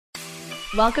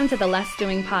Welcome to the Less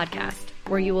Doing podcast,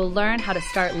 where you will learn how to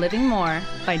start living more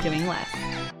by doing less.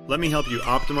 Let me help you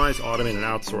optimize, automate, and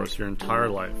outsource your entire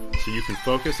life so you can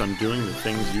focus on doing the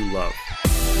things you love.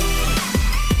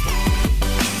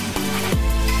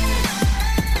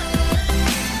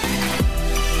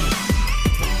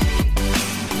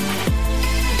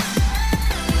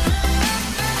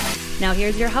 Now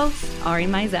here's your host, Ari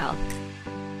Meisel.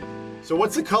 So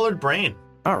what's the colored brain?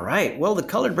 All right. Well, the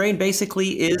colored brain basically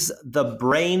is the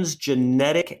brain's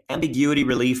genetic ambiguity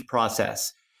relief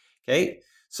process. Okay.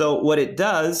 So what it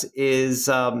does is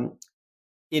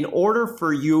in order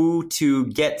for you to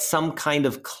get some kind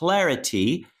of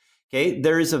clarity, okay,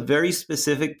 there is a very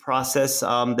specific process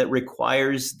that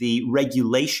requires the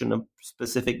regulation of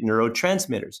specific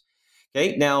neurotransmitters.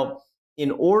 Okay. Now, in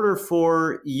order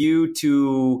for you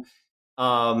to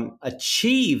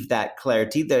achieve that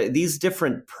clarity, these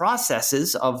different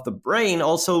processes of the brain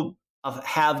also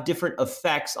have different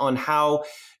effects on how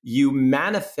you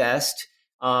manifest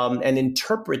and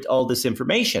interpret all this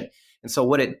information. And so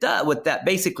what that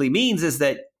basically means is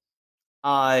that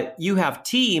you have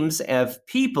teams of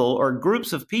people or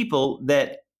groups of people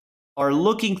that are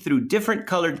looking through different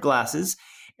colored glasses,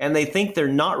 and they think they're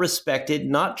not respected,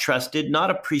 not trusted, not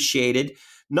appreciated,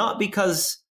 not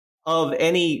because of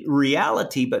any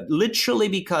reality, but literally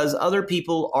because other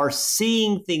people are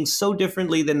seeing things so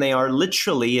differently than they are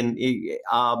literally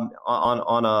on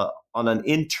an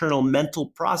internal mental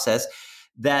process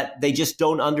that they just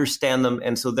don't understand them.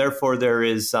 And so therefore there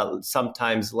is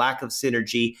sometimes lack of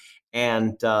synergy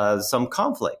and some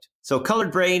conflict. So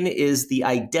colored brain is the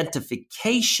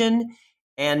identification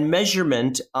and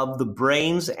measurement of the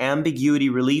brain's ambiguity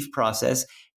relief process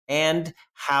and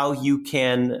how you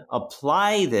can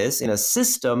apply this in a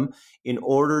system in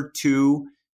order to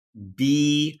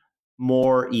be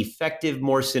more effective,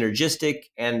 more synergistic,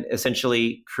 and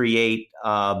essentially create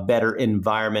a better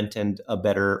environment and a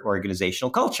better organizational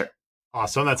culture.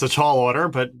 Awesome. That's a tall order,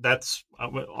 but that's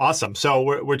awesome.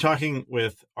 So we're talking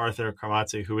with Arthur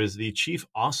Carmazzi, who is the Chief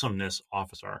Awesomeness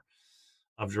Officer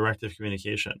of Directive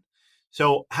Communication.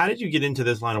 So how did you get into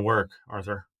this line of work,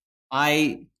 Arthur?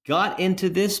 I got into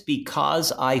this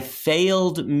because I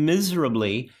failed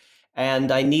miserably and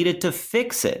I needed to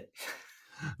fix it.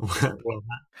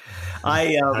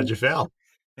 How'd you fail?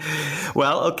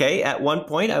 Well, okay. At one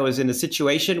point, I was in a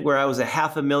situation where I was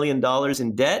 $500,000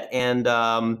 in debt, and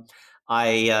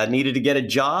I needed to get a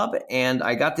job. And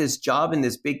I got this job in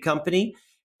this big company,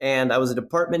 and I was a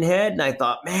department head. And I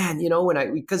thought, man,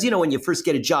 because when you first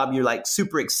get a job, you're like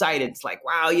super excited. It's like,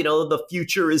 wow, the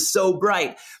future is so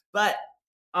bright. But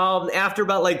after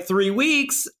about like 3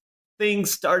 weeks,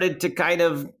 things started to kind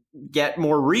of get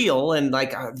more real, and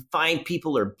like find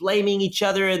people are blaming each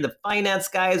other, and the finance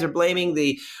guys are blaming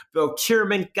the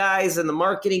procurement guys, and the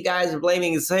marketing guys are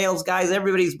blaming the sales guys.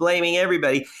 Everybody's blaming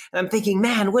everybody, and I'm thinking,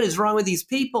 man, what is wrong with these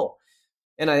people?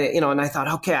 And I thought,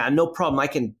 okay, no problem. I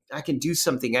can do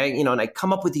something. And I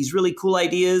come up with these really cool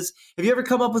ideas. Have you ever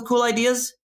come up with cool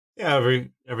ideas? Yeah,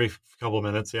 every couple of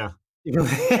minutes, yeah.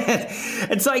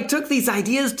 And so I took these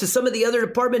ideas to some of the other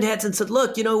department heads and said,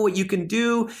 look, what you can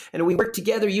do, and we work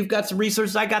together. You've got some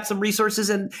resources, I got some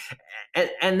resources, and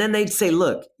then they'd say,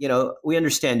 look, we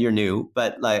understand you're new,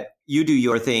 but like you do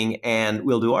your thing and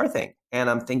we'll do our thing. And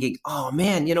I'm thinking, oh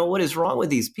man, what is wrong with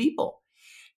these people?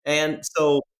 And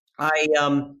so I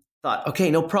thought, okay,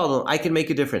 no problem. I can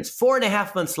make a difference.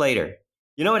 4.5 months later,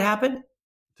 you know what happened?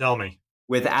 Tell me.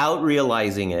 Without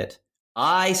realizing it,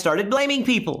 I started blaming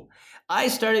people. I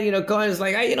started, going, it's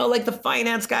like, like the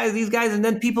finance guys, these guys. And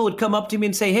then people would come up to me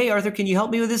and say, hey, Arthur, can you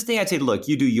help me with this thing? I'd say, look,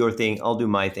 you do your thing. I'll do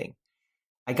my thing.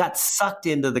 I got sucked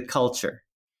into the culture.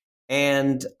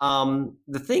 And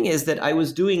the thing is that I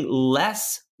was doing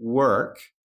less work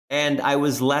and I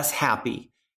was less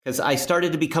happy because I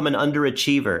started to become an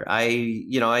underachiever.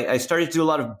 I started to do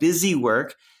a lot of busy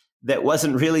work that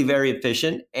wasn't really very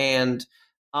efficient. And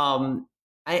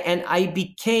I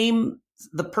became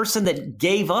the person that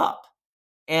gave up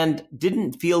and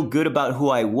didn't feel good about who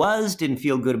I was, didn't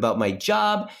feel good about my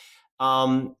job,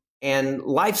 and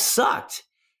life sucked.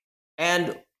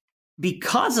 And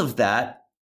because of that,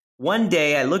 one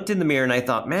day I looked in the mirror and I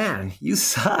thought, man, you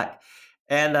suck.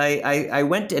 And I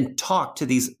went and talked to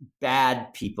these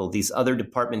bad people, these other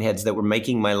department heads that were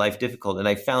making my life difficult. And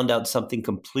I found out something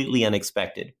completely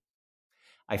unexpected.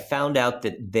 I found out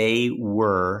that they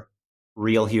were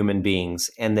real human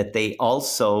beings and that they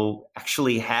also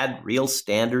actually had real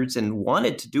standards and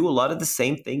wanted to do a lot of the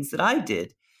same things that I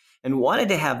did and wanted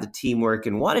to have the teamwork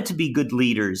and wanted to be good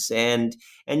leaders. And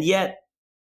yet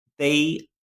they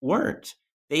weren't.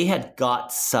 They had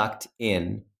got sucked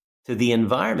in to the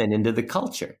environment, into the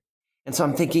culture. And so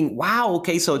I'm thinking, wow,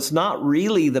 okay, so it's not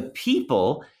really the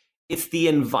people, it's the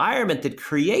environment that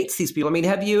creates these people. I mean,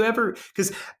 have you ever,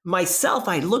 because myself,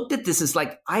 I looked at this as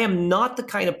like, I am not the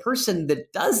kind of person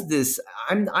that does this.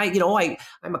 I'm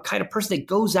a kind of person that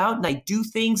goes out and I do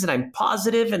things and I'm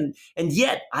positive, and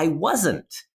yet I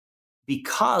wasn't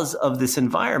because of this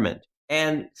environment.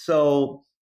 And so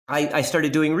I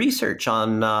started doing research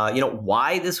on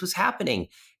why this was happening.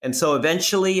 And so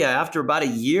eventually, after about a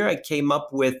year, I came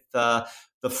up with the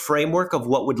framework of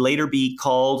what would later be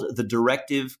called the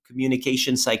directive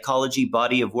communication psychology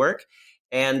body of work.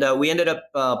 And I ended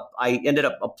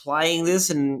up applying this,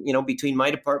 and between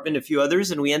my department and a few others,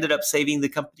 and we ended up saving the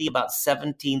company about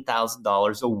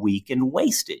 $17,000 a week in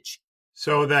wastage.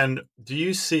 So then, do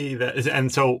you see that?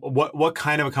 And so, what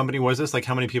kind of a company was this? Like,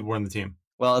 how many people were in the team?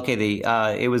 Well, okay,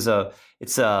 it's a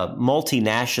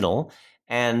multinational,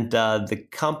 and the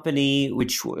company,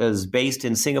 which was based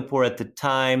in Singapore at the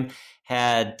time,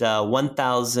 had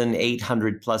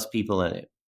 1,800 plus people in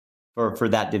it for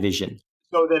that division.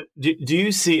 So then, do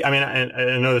you see? I mean,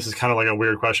 I know this is kind of like a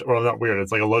weird question. Well, not weird.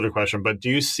 It's like a loaded question. But do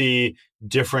you see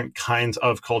different kinds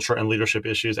of culture and leadership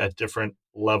issues at different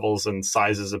levels and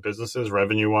sizes of businesses,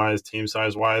 revenue-wise, team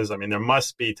size-wise? I mean, there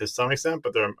must be to some extent,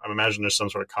 but I imagine there's some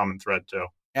sort of common thread too.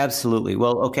 Absolutely.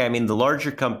 Well, okay. I mean, the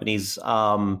larger companies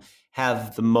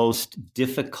have the most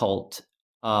difficult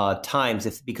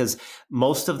times because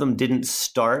most of them didn't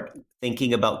start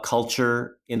thinking about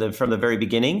culture from the very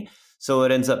beginning. So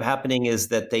what ends up happening is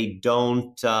that they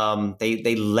don't,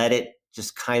 they let it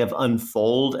just kind of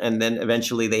unfold, and then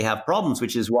eventually they have problems,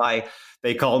 which is why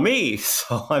they call me.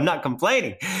 So I'm not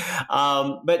complaining.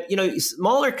 But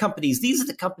smaller companies, these are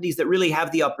the companies that really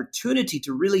have the opportunity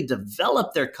to really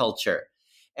develop their culture,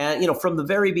 and from the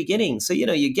very beginning. So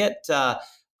you get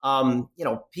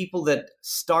people that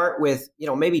start with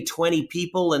maybe 20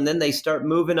 people, and then they start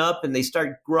moving up, and they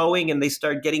start growing, and they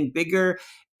start getting bigger,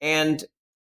 and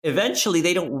eventually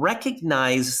they don't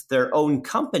recognize their own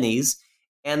companies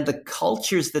and the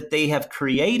cultures that they have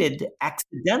created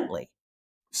accidentally.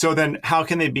 So then how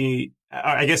can they be,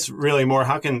 I guess really more,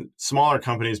 how can smaller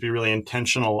companies be really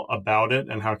intentional about it?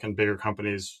 And how can bigger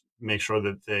companies make sure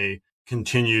that they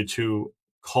continue to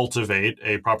cultivate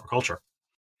a proper culture?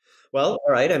 Well,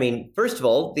 all right. I mean, first of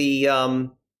all, there's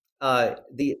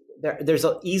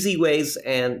easy ways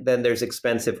and then there's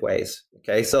expensive ways.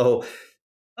 Okay. So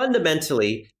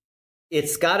fundamentally,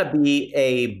 it's got to be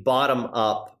a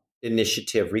bottom-up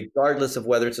initiative, regardless of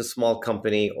whether it's a small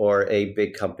company or a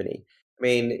big company. I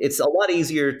mean, it's a lot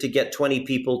easier to get 20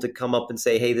 people to come up and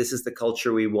say, "Hey, this is the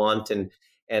culture we want," and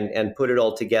put it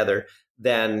all together,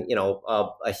 than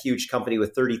a huge company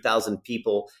with 30,000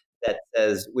 people that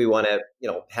says we want to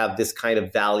have this kind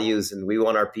of values and we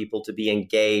want our people to be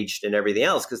engaged and everything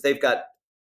else, because they've got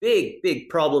big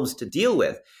problems to deal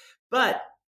with. But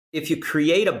if you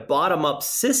create a bottom-up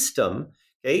system,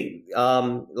 okay,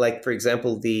 like for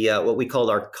example, the what we call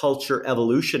our culture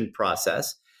evolution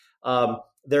process,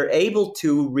 they're able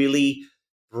to really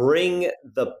bring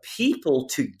the people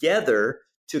together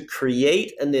to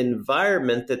create an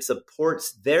environment that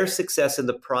supports their success in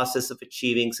the process of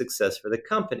achieving success for the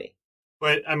company.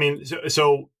 But I mean,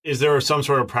 so is there some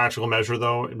sort of practical measure,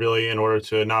 though, really, in order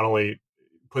to not only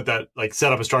put that, like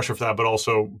set up a structure for that, but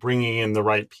also bringing in the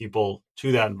right people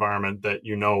to that environment that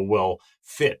will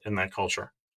fit in that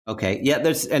culture? Okay. Yeah,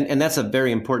 and that's a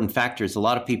very important factor. Is a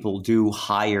lot of people do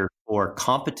hire for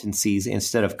competencies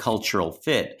instead of cultural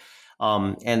fit.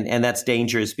 And that's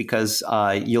dangerous because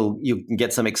you can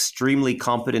get some extremely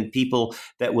competent people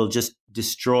that will just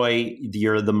destroy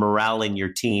the morale in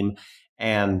your team,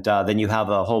 and then you have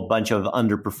a whole bunch of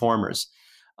underperformers.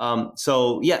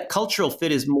 So yeah, cultural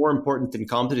fit is more important than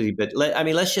competency. But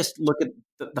let's just look at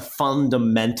the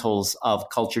fundamentals of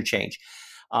culture change.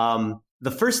 The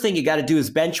first thing you got to do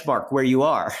is benchmark where you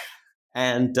are.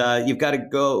 And you've got to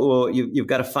go, you've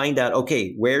got to find out,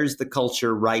 okay, where's the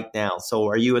culture right now? So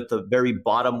are you at the very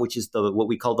bottom, which is what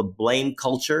we call the blame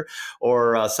culture,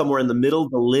 or somewhere in the middle,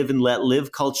 the live and let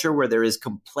live culture, where there is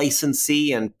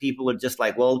complacency and people are just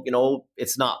like, well,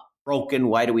 it's not broken.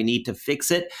 Why do we need to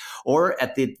fix it? Or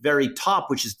at the very top,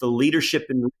 which is the leadership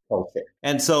and culture.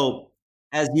 And so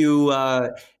as you,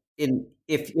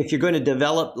 if you're going to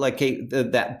develop like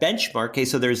that benchmark, okay,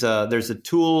 so there's a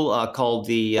tool called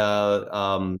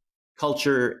the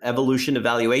Culture Evolution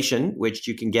Evaluation, which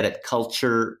you can get at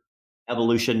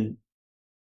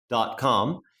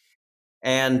cultureevolution.com,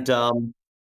 and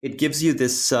it gives you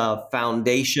this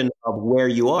foundation of where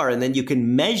you are, and then you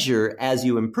can measure as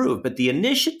you improve. But the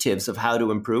initiatives of how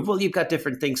to improve, well, you've got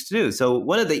different things to do. So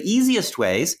one of the easiest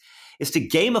ways is to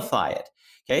gamify it.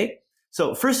 Okay.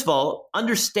 So first of all,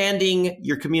 understanding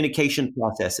your communication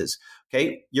processes,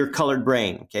 okay? Your colored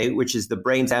brain, okay, which is the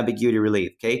brain's ambiguity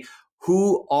relief, okay?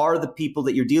 Who are the people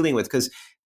that you're dealing with? Because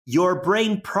your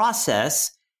brain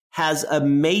process has a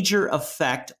major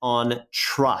effect on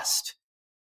trust.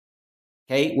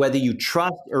 Okay, whether you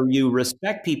trust or you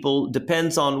respect people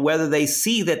depends on whether they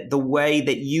see that the way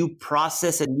that you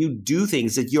process and you do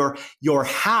things, that your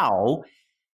how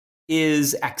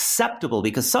is acceptable,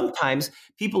 because sometimes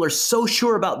people are so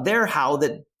sure about their how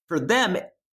that for them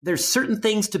there's certain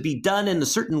things to be done and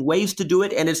certain ways to do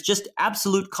it, and it's just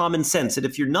absolute common sense. And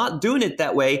if you're not doing it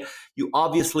that way, you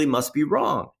obviously must be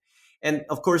wrong. And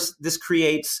of course, this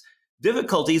creates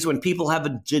difficulties when people have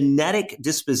a genetic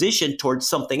disposition towards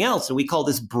something else, and we call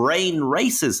this brain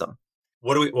racism.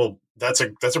 Well, that's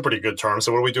a pretty good term.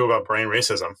 So what do we do about brain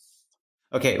racism?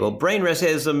 Okay, well, brain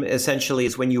racism essentially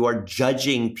is when you are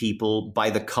judging people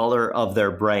by the color of their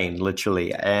brain,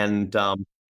 literally. And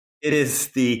it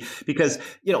is because,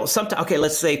 sometimes, okay,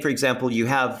 let's say, for example, you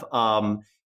have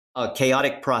a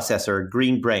chaotic processor, a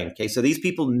green brain. Okay, so these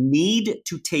people need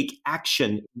to take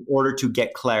action in order to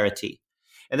get clarity.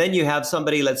 And then you have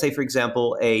somebody, let's say, for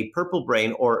example, a purple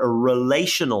brain or a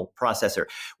relational processor.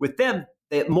 With them,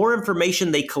 the more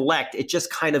information they collect, it just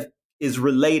kind of is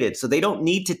related. So they don't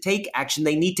need to take action.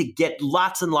 They need to get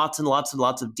lots and lots and lots and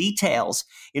lots of details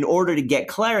in order to get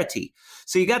clarity.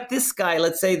 So you got this guy,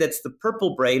 let's say that's the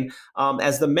purple brain,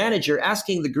 as the manager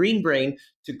asking the green brain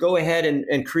to go ahead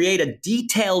and create a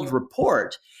detailed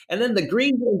report. And then the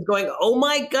green brain is going, oh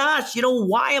my gosh,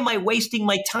 why am I wasting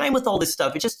my time with all this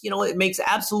stuff? It just, it makes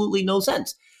absolutely no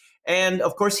sense. And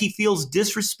of course, he feels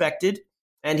disrespected.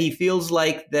 And he feels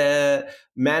like the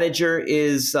manager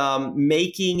is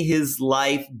making his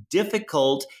life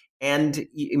difficult and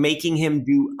making him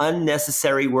do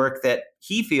unnecessary work that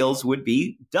he feels would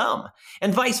be dumb.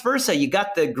 And vice versa. You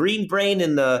got the green brain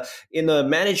in the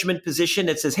management position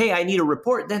that says, hey, I need a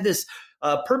report. Then this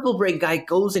purple brain guy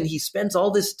goes and he spends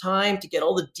all this time to get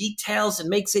all the details and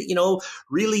makes it,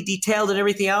 really detailed and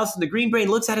everything else. And the green brain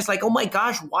looks at it, it's like, oh my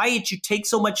gosh, why did you take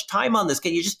so much time on this?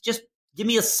 Can you just give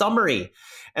me a summary?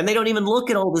 And they don't even look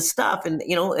at all this stuff. And,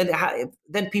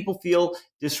 then people feel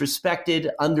disrespected,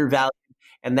 undervalued,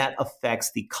 and that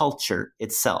affects the culture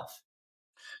itself.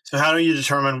 So how do you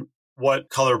determine what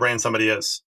color brain somebody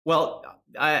is? Well,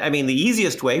 I mean, the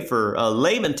easiest way for a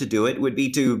layman to do it would be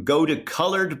to go to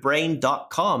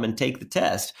coloredbrain.com and take the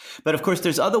test. But of course,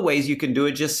 there's other ways you can do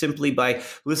it just simply by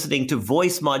listening to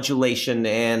voice modulation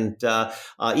and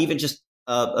even just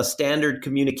a standard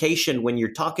communication when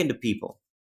you're talking to people.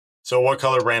 So what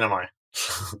color brain am I?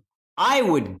 I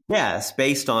would guess,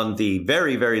 based on the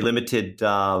very, very limited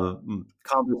conversation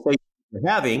we're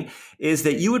having, is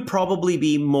that you would probably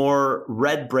be more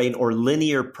red brain or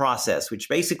linear process, which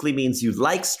basically means you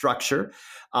like structure,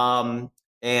 and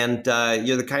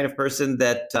you're the kind of person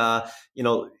that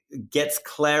gets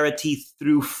clarity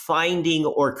through finding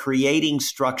or creating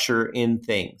structure in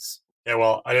things. Yeah,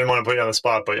 well, I didn't want to put you on the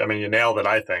spot, but I mean, you nailed it,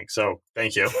 I think. So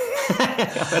thank you.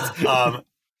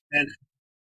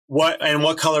 And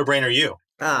what color brain are you?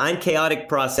 I'm chaotic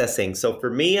processing. So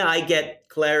for me, I get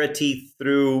clarity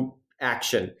through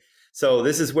action. So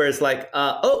this is where it's like,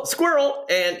 oh, squirrel.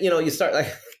 And, you start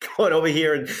like going over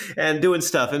here and doing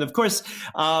stuff. And of course,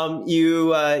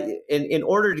 in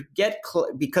order to get,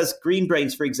 because green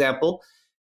brains, for example,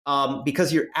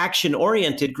 because you're action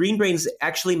oriented, green brains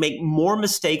actually make more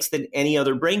mistakes than any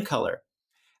other brain color.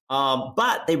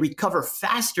 But they recover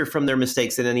faster from their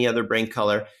mistakes than any other brain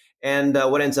color. And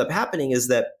what ends up happening is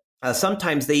that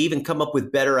sometimes they even come up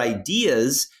with better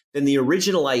ideas than the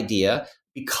original idea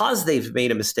because they've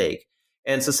made a mistake.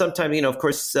 And so sometimes, of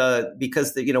course,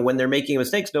 because when they're making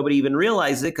mistakes, nobody even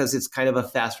realizes it because it's kind of a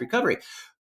fast recovery.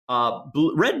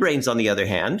 Red brains, on the other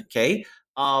hand,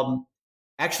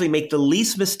 actually make the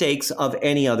least mistakes of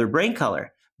any other brain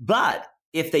color. But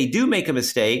if they do make a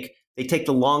mistake, they take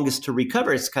the longest to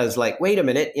recover. It's because wait a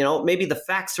minute, maybe the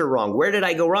facts are wrong. Where did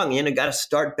I go wrong? Got to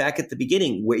start back at the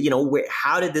beginning.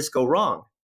 How did this go wrong?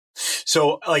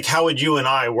 So how would you and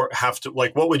I have to,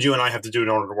 what would you and I have to do in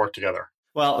order to work together?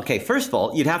 Well, okay, first of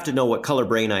all, you'd have to know what color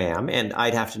brain I am, and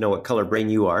I'd have to know what color brain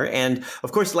you are. And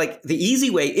of course, the easy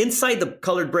way inside the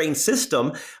colored brain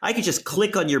system, I could just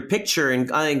click on your picture and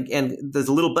the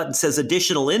little button says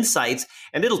additional insights,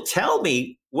 and it'll tell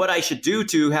me what I should do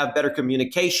to have better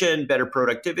communication, better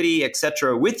productivity,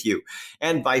 etc. with you,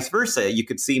 and vice versa. You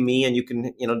could see me and you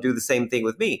can, do the same thing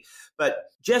with me. But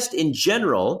just in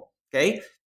general, okay,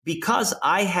 because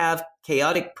I have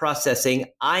chaotic processing,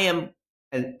 I am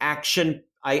an action.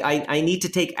 I need to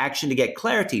take action to get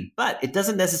clarity, but it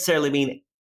doesn't necessarily mean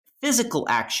physical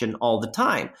action all the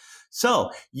time.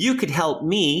 So you could help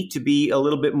me to be a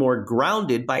little bit more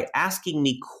grounded by asking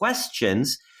me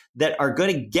questions that are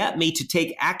going to get me to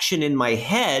take action in my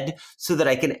head so that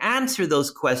I can answer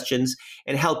those questions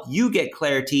and help you get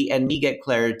clarity and me get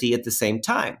clarity at the same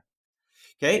time.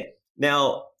 Okay.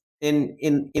 Now,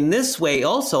 in this way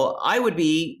also, I would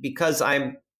be, because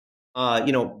I'm,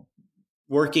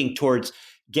 working towards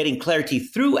getting clarity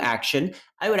through action,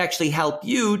 I would actually help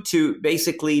you to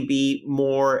basically be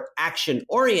more action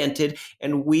oriented,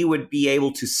 and we would be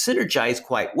able to synergize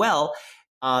quite well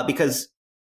because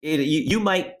you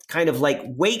might kind of like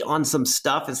wait on some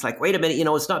stuff. It's like, wait a minute,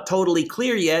 it's not totally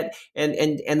clear yet.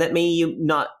 And that may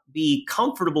not be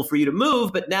comfortable for you to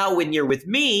move. But now when you're with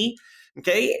me,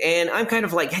 okay, and I'm kind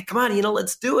of like, hey, come on,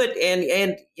 let's do it.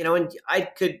 And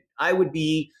I would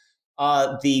be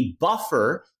the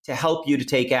buffer to help you to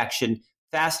take action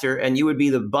faster. And you would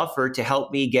be the buffer to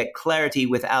help me get clarity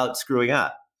without screwing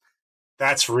up.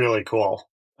 That's really cool.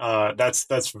 That's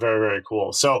very, very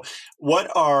cool. So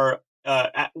what are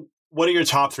your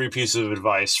top 3 pieces of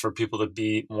advice for people to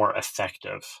be more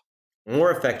effective?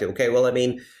 More effective. Okay. Well, I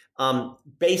mean,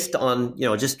 based on,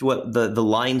 just what the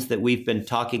lines that we've been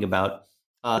talking about,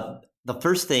 the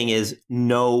first thing is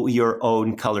know your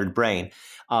own colored brain.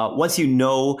 Once you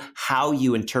know how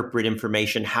you interpret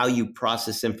information, how you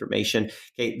process information,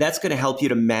 okay, that's going to help you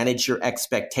to manage your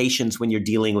expectations when you're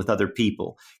dealing with other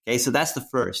people. Okay, so that's the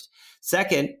first.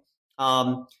 Second,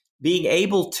 being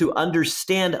able to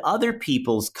understand other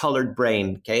people's colored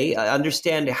brain, okay,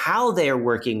 understand how they're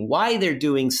working, why they're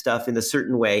doing stuff in a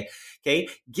certain way, okay,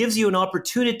 gives you an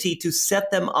opportunity to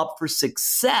set them up for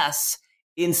success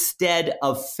instead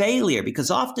of failure.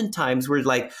 Because oftentimes we're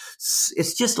like,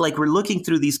 it's just like we're looking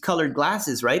through these colored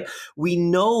glasses, right? We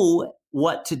know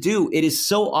what to do. It is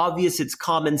so obvious, it's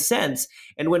common sense.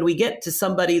 And when we get to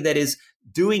somebody that is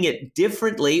doing it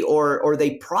differently, or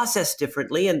they process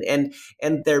differently, and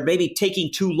they're maybe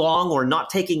taking too long or not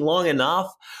taking long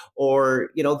enough,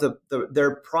 or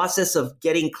their process of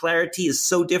getting clarity is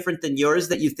so different than yours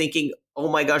that you're thinking, oh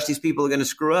my gosh, these people are going to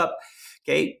screw up.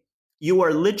 Okay. You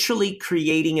are literally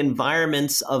creating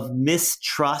environments of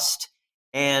mistrust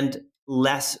and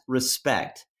less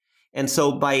respect. And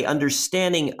so by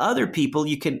understanding other people,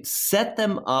 you can set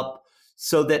them up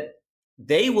so that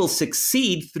they will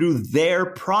succeed through their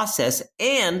process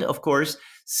and, of course,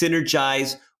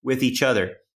 synergize with each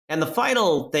other. And the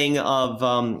final thing of,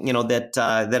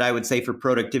 that I would say for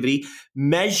productivity,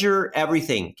 measure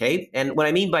everything, okay? And what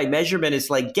I mean by measurement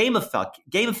is like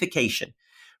gamification.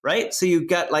 Right? So you've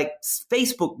got like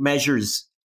Facebook measures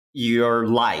your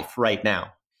life right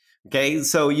now. Okay.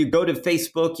 So you go to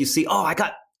Facebook, you see, oh, I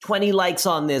got 20 likes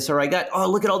on this, or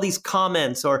look at all these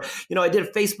comments, or, I did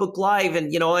a Facebook Live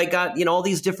and, I got, all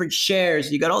these different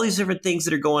shares. You got all these different things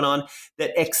that are going on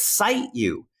that excite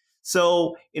you.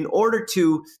 So in order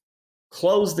to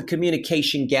close the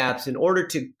communication gaps, in order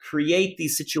to create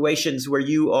these situations where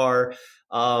you are,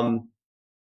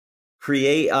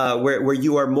 where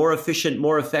you are more efficient,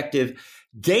 more effective,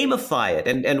 gamify it.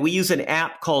 And we use an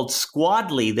app called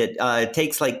Squadly that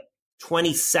takes like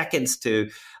 20 seconds to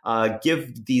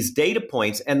give these data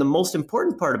points. And the most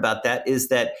important part about that is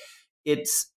that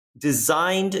it's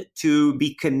designed to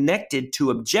be connected to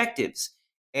objectives.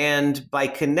 And by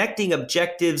connecting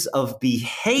objectives of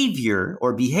behavior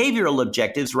or behavioral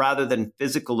objectives rather than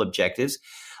physical objectives,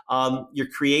 you're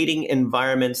creating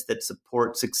environments that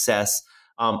support success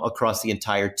across the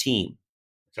entire team.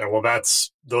 Okay, well, that's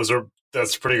a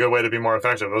pretty good way to be more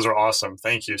effective. Those are awesome.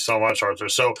 Thank you so much, Arthur.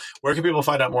 So where can people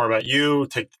find out more about you,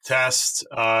 take the test,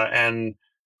 and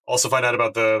also find out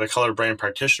about the Colored Brain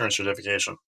Practitioner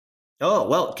certification? Oh,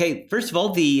 well, okay. First of all,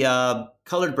 the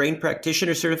Colored Brain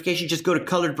Practitioner certification, just go to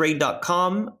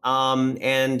coloredbrain.com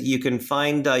and you can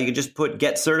find, you can just put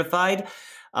get certified.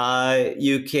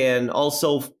 You can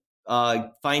also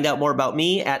find out more about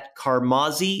me at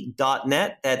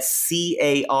carmazzi.net. That's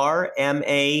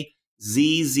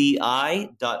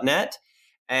CARMAZZI.net.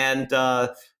 And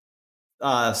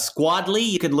Squadly,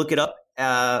 you can look it up,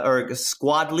 or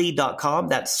squadly.com.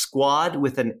 That's squad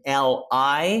with an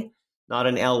L-I, not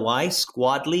an L-Y,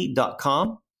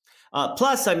 squadly.com.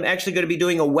 Plus, I'm actually going to be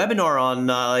doing a webinar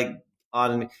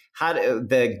on how to,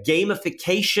 the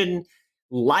gamification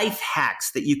life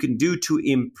hacks that you can do to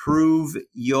improve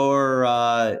your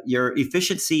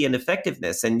efficiency and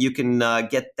effectiveness. And you can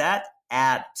get that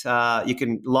at, you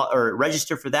can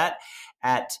register for that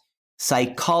at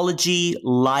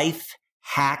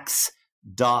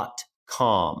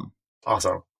psychologylifehacks.com.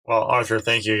 Awesome. Well, Arthur,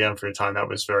 thank you again for your time. That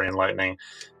was very enlightening.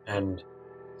 And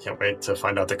can't wait to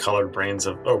find out what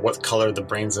color the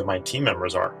brains of my team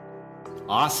members are.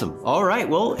 Awesome. All right.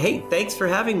 Well, hey, thanks for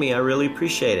having me. I really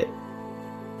appreciate it.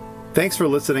 Thanks for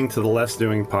listening to the Less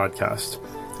Doing podcast.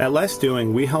 At Less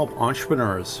Doing, we help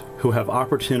entrepreneurs who have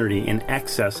opportunity in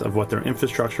excess of what their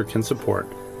infrastructure can support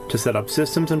to set up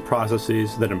systems and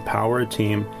processes that empower a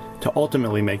team to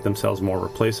ultimately make themselves more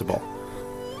replaceable.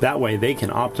 That way, they can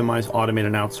optimize, automate,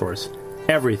 and outsource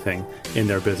everything in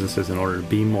their businesses in order to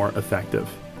be more effective.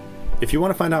 If you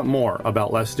want to find out more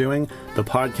about Less Doing, the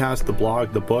podcast, the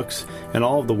blog, the books, and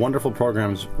all of the wonderful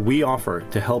programs we offer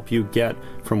to help you get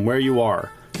from where you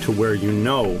are to where you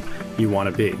know you want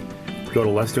to be, go to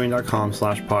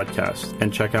lessdoing.com/podcast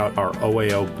and check out our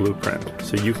OAO blueprint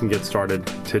so you can get started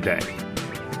today.